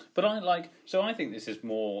 But I think this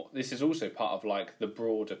is also part of like the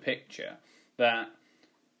broader picture that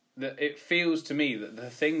it feels to me that the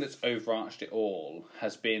thing that's overarched it all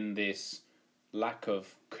has been this lack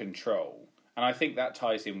of control. And I think that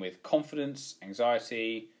ties in with confidence,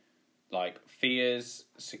 anxiety, like fears,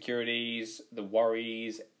 securities, the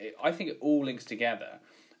worries. I think it all links together.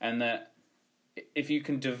 And that if you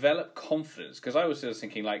can develop confidence, because I was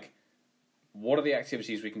thinking, like, what are the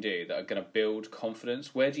activities we can do that are going to build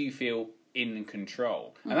confidence? Where do you feel in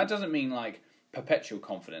control? And that doesn't mean like perpetual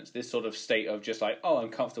confidence, this sort of state of just like, oh, I'm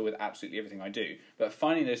comfortable with absolutely everything I do. But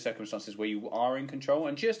finding those circumstances where you are in control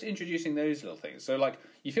and just introducing those little things. So like,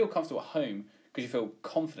 you feel comfortable at home because you feel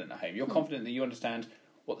confident at home. You're confident that you understand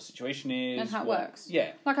what the situation is. And how it works.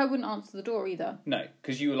 Yeah. Like, I wouldn't answer the door either. No,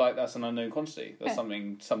 because you were like, that's an unknown quantity. That's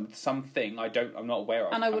something I'm not aware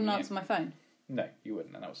of. And I wouldn't answer my phone. No, you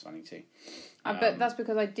wouldn't, and that was funny too. But that's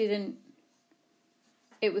because I didn't...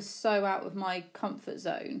 It was so out of my comfort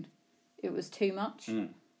zone. It was too much.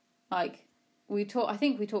 Like, I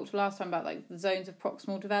think we talked last time about, like, the zones of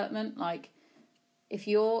proximal development. Like, if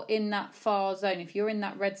you're in that far zone, if you're in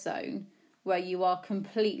that red zone where you are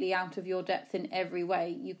completely out of your depth in every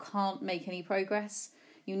way, you can't make any progress.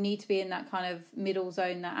 You need to be in that kind of middle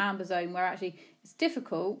zone, that amber zone, where actually it's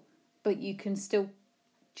difficult, but you can still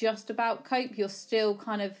just about cope. You're still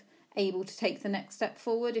kind of able to take the next step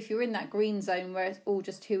forward. If you're in that green zone where it's all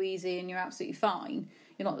just too easy and you're absolutely fine,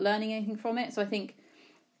 you're not learning anything from it. So I think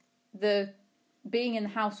the being in the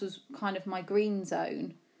house was kind of my green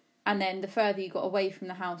zone, and then the further you got away from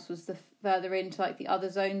the house was the further into like the other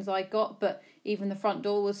zones I got. But even the front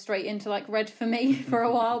door was straight into like red for me for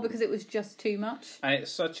a while because it was just too much. And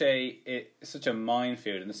it's such a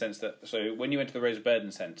minefield in the sense that, so when you went to the Rosa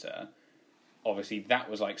Burden Centre, obviously that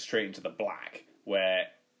was like straight into the black where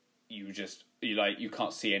you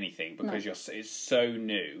can't see anything because it's so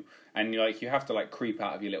new, and you have to like creep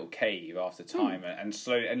out of your little cave after time and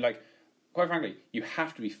slowly, and like, quite frankly, you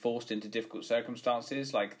have to be forced into difficult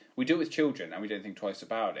circumstances. Like, we do it with children and we don't think twice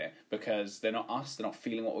about it because they're not us, they're not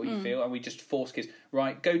feeling what we feel, and we just force kids,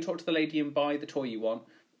 right, go talk to the lady and buy the toy you want.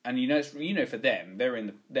 And for them, they're in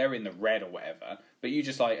the red or whatever, but you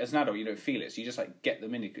just like, as an adult, you don't feel it, so you just like get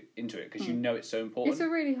them into it because you know it's so important. It's a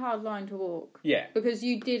really hard line to walk. Yeah. Because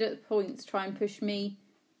you did at points try and push me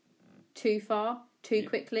too far, too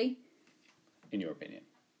quickly. In your opinion?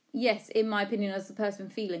 Yes, in my opinion, as the person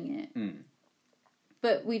feeling it.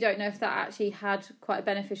 But we don't know if that actually had quite a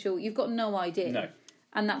beneficial... You've got no idea. No.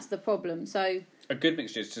 And that's the problem. So a good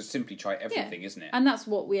mixture is to simply try everything, isn't it? And that's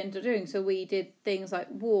what we ended up doing. So we did things like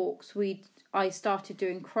walks. I started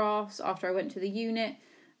doing crafts after I went to the unit.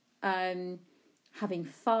 Having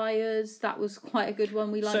fires, that was quite a good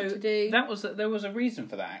one we liked to do. There was a reason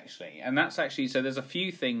for that, actually. And that's actually... So there's a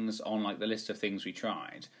few things on like the list of things we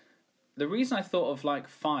tried. The reason I thought of like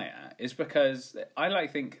fire is because I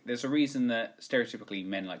think there's a reason that stereotypically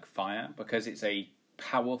men like fire, because it's a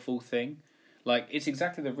powerful thing. Like, it's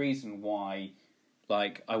exactly the reason why,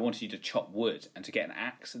 like, I wanted you to chop wood and to get an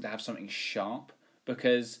axe and to have something sharp,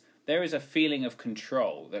 because there is a feeling of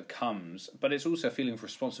control that comes, but it's also a feeling of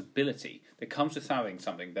responsibility that comes with having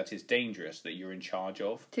something that is dangerous that you're in charge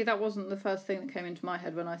of. See, that wasn't the first thing that came into my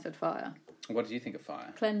head when I said fire. What did you think of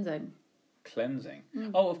fire? Cleansing. Cleansing?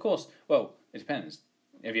 Oh, of course. Well, it depends.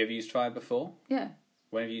 Have you ever used fire before? Yeah.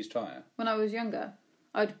 When have you used fire? When I was younger.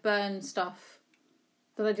 I'd burn stuff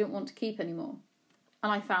that I didn't want to keep anymore.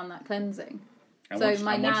 And I found that cleansing. And so once,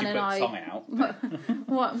 my and nan once you and put I... tie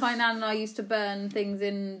out... my nan and I used to burn things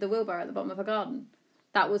in the wheelbarrow at the bottom of her garden.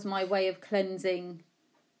 That was my way of cleansing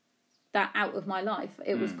that out of my life.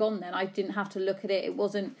 It was gone then. I didn't have to look at it. It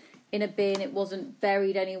wasn't in a bin. It wasn't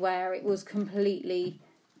buried anywhere. It was completely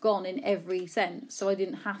gone in every sense. So I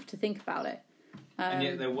didn't have to think about it. And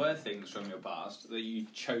yet there were things from your past that you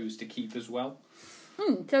chose to keep as well.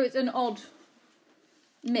 So it's an odd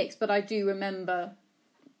mix, but I do remember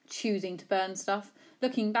choosing to burn stuff.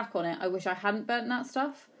 Looking back on it, I wish I hadn't burnt that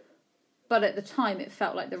stuff. But at the time, it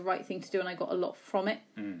felt like the right thing to do, and I got a lot from it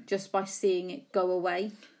just by seeing it go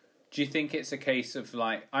away. Do you think it's a case of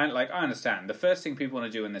I understand the first thing people want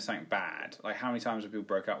to do when there's something bad? Like, how many times have people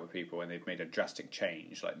broke up with people when they've made a drastic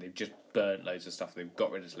change? Like, they've just burnt loads of stuff, they've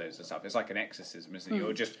got rid of loads of stuff. It's like an exorcism, isn't it?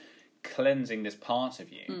 You're just cleansing this part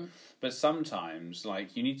of you. But sometimes,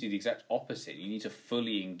 like, you need to do the exact opposite. You need to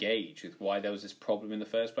fully engage with why there was this problem in the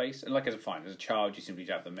first place. And like, as a child, you simply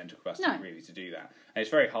don't have the mental capacity really to do that. And it's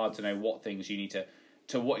very hard to know what things you need to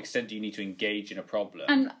what extent do you need to engage in a problem.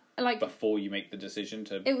 And like, before you make the decision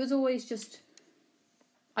to... It was always just...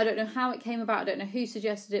 I don't know how it came about, I don't know who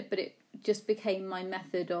suggested it, but it just became my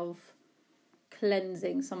method of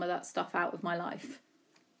cleansing some of that stuff out of my life.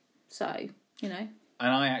 So, you know.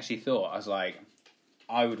 And I actually thought, I was like,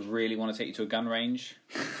 I would really want to take you to a gun range.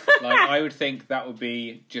 Like, I would think that would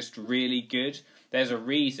be just really good. There's a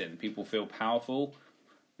reason people feel powerful.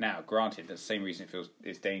 Now, granted, that's the same reason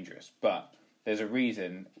it's dangerous, but... There's a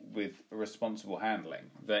reason with responsible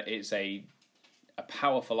handling that it's a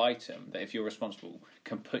powerful item that if you're responsible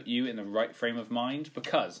can put you in the right frame of mind,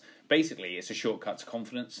 because basically it's a shortcut to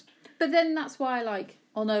confidence. But then that's why, like,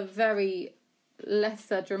 on a very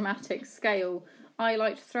lesser dramatic scale, I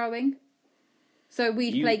liked throwing. So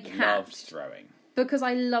we'd play catch. You loved throwing. Because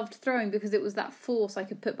I loved throwing, because it was that force I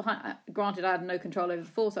could put behind. Granted, I had no control over the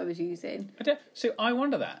force I was using. So I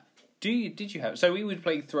wonder that. Did you have? So we would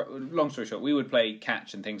play. Long story short, we would play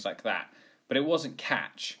catch and things like that. But it wasn't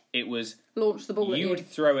catch. It was Launch the ball at you you. would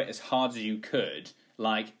throw it as hard as you could,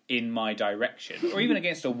 like in my direction, or even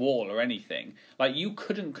against a wall or anything. Like you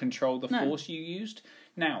couldn't control the force you used.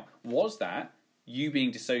 Now, was that you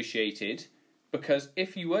being dissociated? Because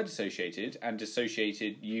if you were dissociated and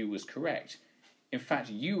dissociated you was correct, in fact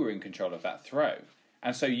you were in control of that throw.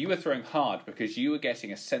 And so you were throwing hard because you were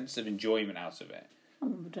getting a sense of enjoyment out of it. I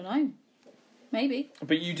don't know. Maybe.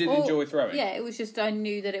 But you did enjoy throwing. Yeah, it was just I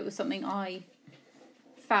knew that it was something I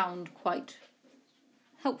found quite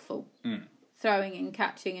helpful. Throwing and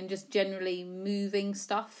catching and just generally moving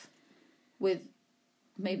stuff with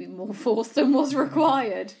maybe more force than was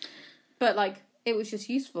required. But, like, it was just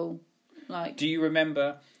useful. Like, do you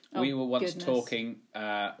remember we were once goodness. talking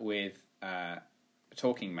with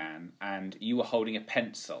Talking Man, and you were holding a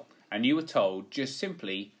pencil, and you were told just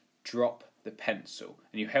simply drop the pencil,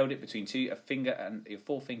 and you held it between your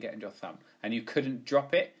forefinger and your thumb, and you couldn't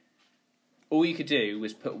drop it. All you could do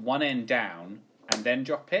was put one end down and then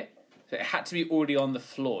drop it. So it had to be already on the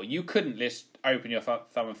floor. You couldn't just open your thumb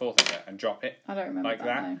and forefinger and drop it. I don't remember like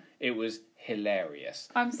that. no. It was hilarious.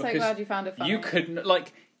 I'm so glad you found it funny. You couldn't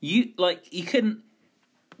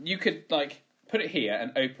you could put it here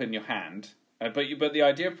and open your hand. But the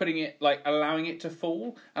idea of putting it, allowing it to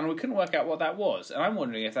fall, and we couldn't work out what that was. And I'm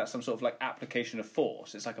wondering if that's some sort of, application of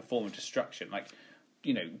force. It's like a form of destruction,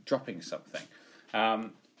 dropping something.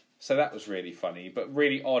 So that was really funny, but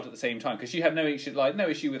really odd at the same time, because you have no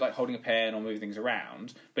issue with, holding a pen or moving things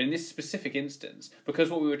around. But in this specific instance,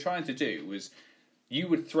 because what we were trying to do was, you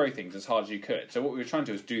would throw things as hard as you could. So what we were trying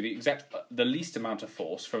to do was do the least amount of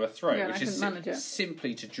force from a throw, which is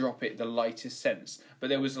simply to drop it the lightest sense. But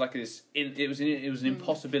there was it was an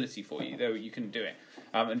impossibility for you, though you couldn't do it.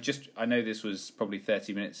 I know this was probably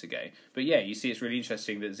 30 minutes ago, but yeah, you see, it's really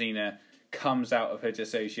interesting that Xena comes out of her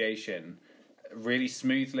dissociation really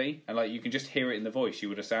smoothly, and you can just hear it in the voice. She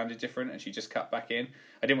would have sounded different, and she just cut back in.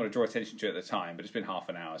 I didn't want to draw attention to it at the time, but it's been half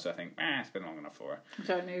an hour, so I think it's been long enough for her. I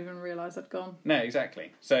don't even realise I'd gone. No,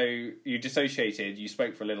 exactly. So you dissociated, you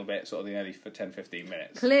spoke for a little bit, sort of the early 10-15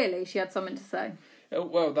 minutes. Clearly she had something to say. Oh,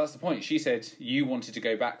 well, that's the point. She said you wanted to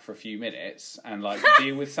go back for a few minutes and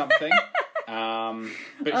deal with something.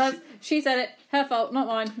 But she said it. Her fault, not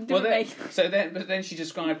mine. But then she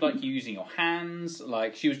described you using your hands,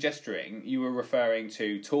 she was gesturing. You were referring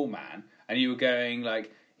to Tall Man, and you were going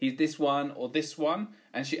he's this one or this one,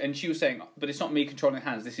 and she was saying, but it's not me controlling the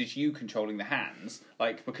hands. This is you controlling the hands,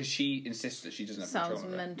 because she insists that she doesn't have control.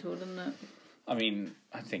 Sounds mental, doesn't it? I mean,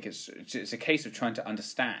 I think it's a case of trying to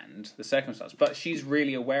understand the circumstance, but she's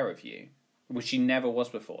really aware of you, which she never was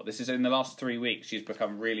before. This is in the last 3 weeks she's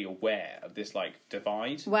become really aware of this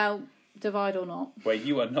divide. Well, divide or not. Where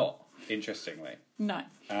you are not, interestingly. No.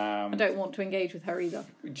 I don't want to engage with her either.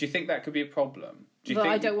 Do you think that could be a problem?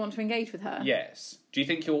 I don't want to engage with her. Yes. Do you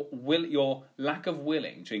think your lack of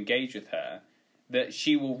willing to engage with her, that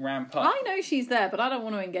she will ramp up? I know she's there, but I don't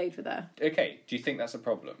want to engage with her. Okay. Do you think that's a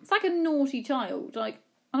problem? It's like a naughty child. I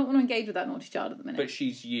don't want to engage with that naughty child at the minute. But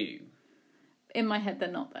she's you. In my head,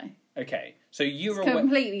 they're not, though. Okay. So you're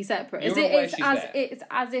completely separate. It's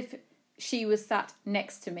as if she was sat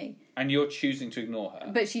next to me. And you're choosing to ignore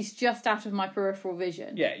her. But she's just out of my peripheral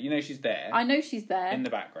vision. Yeah, you know she's there. I know she's there. In the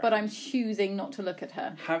background. But I'm choosing not to look at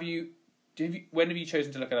her. When have you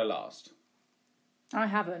chosen to look at her last? I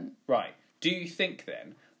haven't. Right. Do you think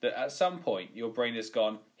then that at some point your brain has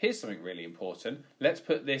gone, here's something really important, let's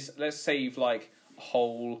save a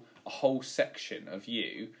whole section of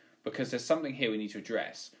you, because there's something here we need to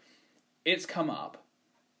address. It's come up,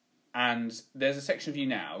 and there's a section of you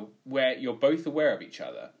now where you're both aware of each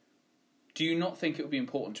other. Do you not think it would be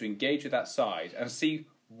important to engage with that side and see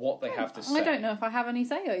what they have to say? I don't know if I have any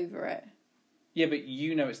say over it. Yeah, but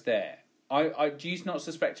you know it's there. Do you not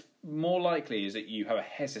suspect more likely is that you have a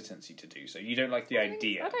hesitancy to do so? You don't like the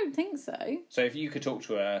idea. I don't think so. So if you could talk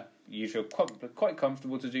to her, you'd feel quite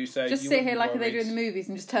comfortable to do so. Just sit here like they do in the movies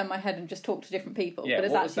and just turn my head and just talk to different people. Yeah, but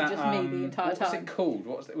it's actually just me the entire time. What was it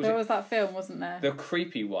called? There was that film, wasn't there? The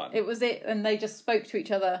creepy one. It was it, and they just spoke to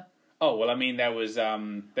each other. Oh, well, I mean, there was, you're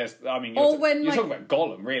talking about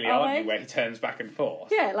Gollum, really, aren't you, where he turns back and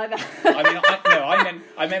forth? Yeah, like that.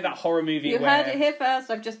 I meant that horror movie You heard it here first,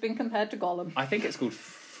 I've just been compared to Gollum. I think it's called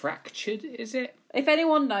Fractured, is it? If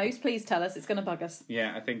anyone knows, please tell us, it's going to bug us.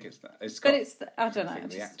 Yeah, I think it's that. I don't know.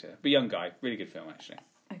 The actor. But young guy, really good film, actually.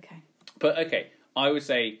 Okay. But, okay, I would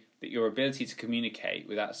say that your ability to communicate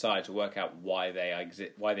with that side to work out why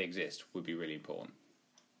they exist would be really important.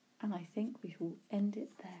 And I think we will end it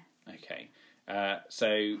there. Okay,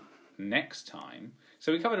 so next time...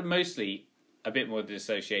 So we covered mostly a bit more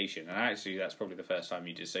dissociation, and actually that's probably the first time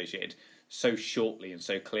you dissociated so shortly and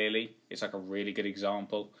so clearly. It's like a really good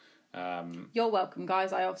example. You're welcome,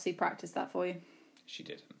 guys. I obviously practiced that for you. She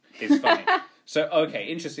didn't. It's funny. So, okay,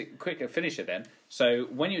 interesting. Quick finisher then. So,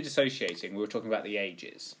 when you're dissociating, we were talking about the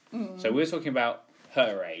ages. So, we were talking about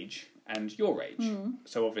her age and your age.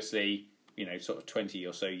 So, obviously, you know, sort of 20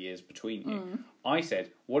 or so years between you. I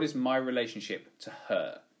said, what is my relationship to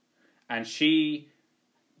her? And she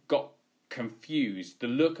got confused. The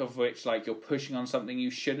look of which, like, you're pushing on something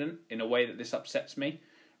you shouldn't in a way that this upsets me.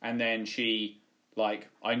 And then she, like,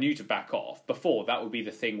 I knew to back off. Before, that would be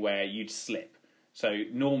the thing where you'd slip. So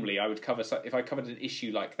normally I would cover, if I covered an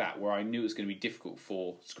issue like that where I knew it was going to be difficult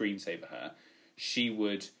for Screensaver her, she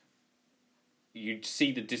would, you'd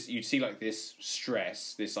see like this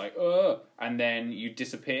stress, this like, and then you'd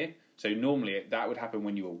disappear. So normally that would happen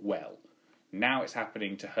when you were well. Now it's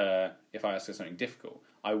happening to her if I ask her something difficult.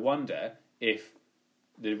 I wonder if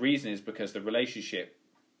the reason is because the relationship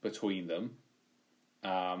between them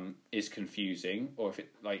is confusing, or if it,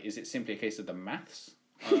 like, is it simply a case of the maths?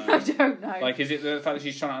 I don't know. Like, is it the fact that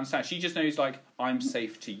she's trying to understand? She just knows, like, I'm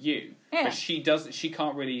safe to you. Yeah. But she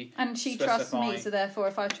can't really And she specify. trusts me, so therefore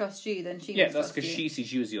if I trust you, then she Yeah, must that's trust because you. she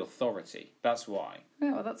sees you as the authority. That's why.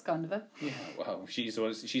 Yeah, well, that's kind of her. Yeah, well, she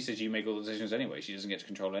says you make all the decisions anyway. She doesn't get to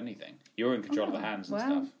control anything. You're in control of the hands and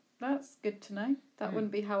stuff. That's good to know. That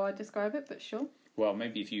wouldn't be how I describe it, but sure. Well,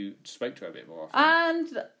 maybe if you spoke to her a bit more often. And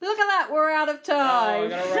look at that, we're out of Oh, time. we're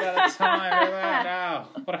going to run out of time. Now.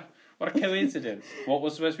 What a coincidence. What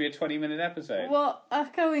was supposed to be a 20-minute episode? What a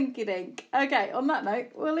coinkydink. Okay, on that note,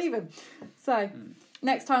 we'll leave him. So,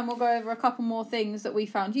 next time we'll go over a couple more things that we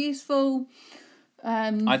found useful.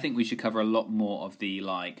 I think we should cover a lot more of the,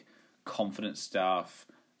 like, confidence stuff,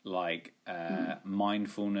 like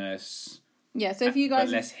mindfulness. Yeah, so if you guys...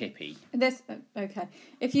 But less hippie. Okay.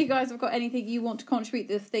 If you guys have got anything you want to contribute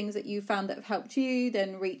to the things that you found that have helped you,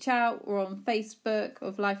 then reach out. We're on Facebook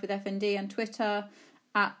of Life with FND and Twitter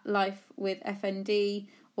at Life with FND,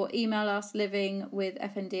 or email us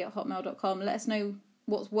livingwithfnd@hotmail.com. Let us know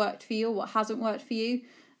what's worked for you or what hasn't worked for you,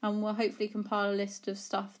 and we'll hopefully compile a list of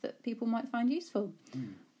stuff that people might find useful.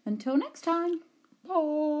 Until next time.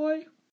 Bye.